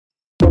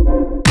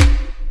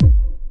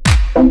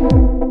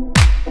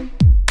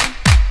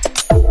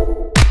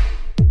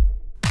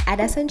At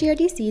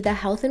SNGRDC, the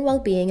health and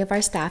well-being of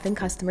our staff and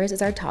customers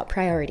is our top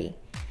priority.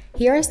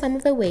 Here are some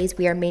of the ways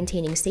we are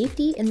maintaining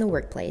safety in the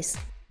workplace.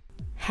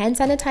 Hand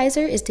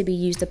sanitizer is to be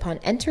used upon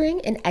entering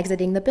and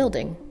exiting the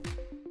building.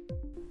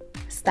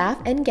 Staff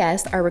and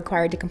guests are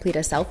required to complete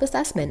a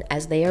self-assessment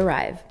as they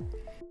arrive.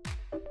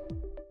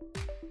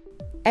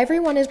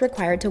 Everyone is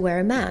required to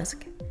wear a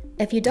mask.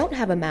 If you don't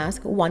have a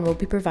mask, one will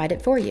be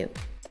provided for you.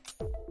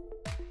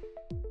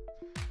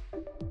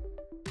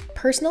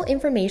 Personal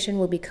information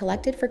will be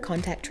collected for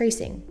contact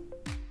tracing.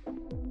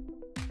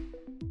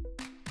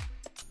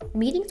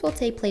 Meetings will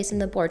take place in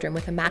the boardroom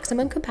with a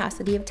maximum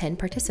capacity of 10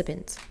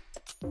 participants.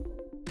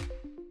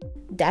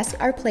 Desks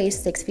are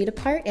placed 6 feet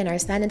apart and are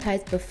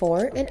sanitized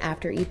before and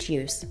after each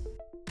use.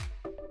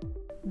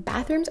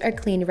 Bathrooms are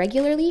cleaned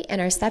regularly and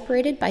are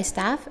separated by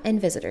staff and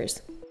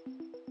visitors.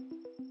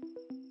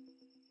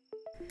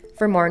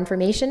 For more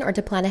information or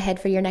to plan ahead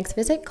for your next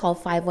visit, call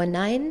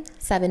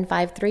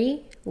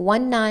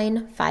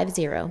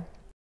 519-753-1950.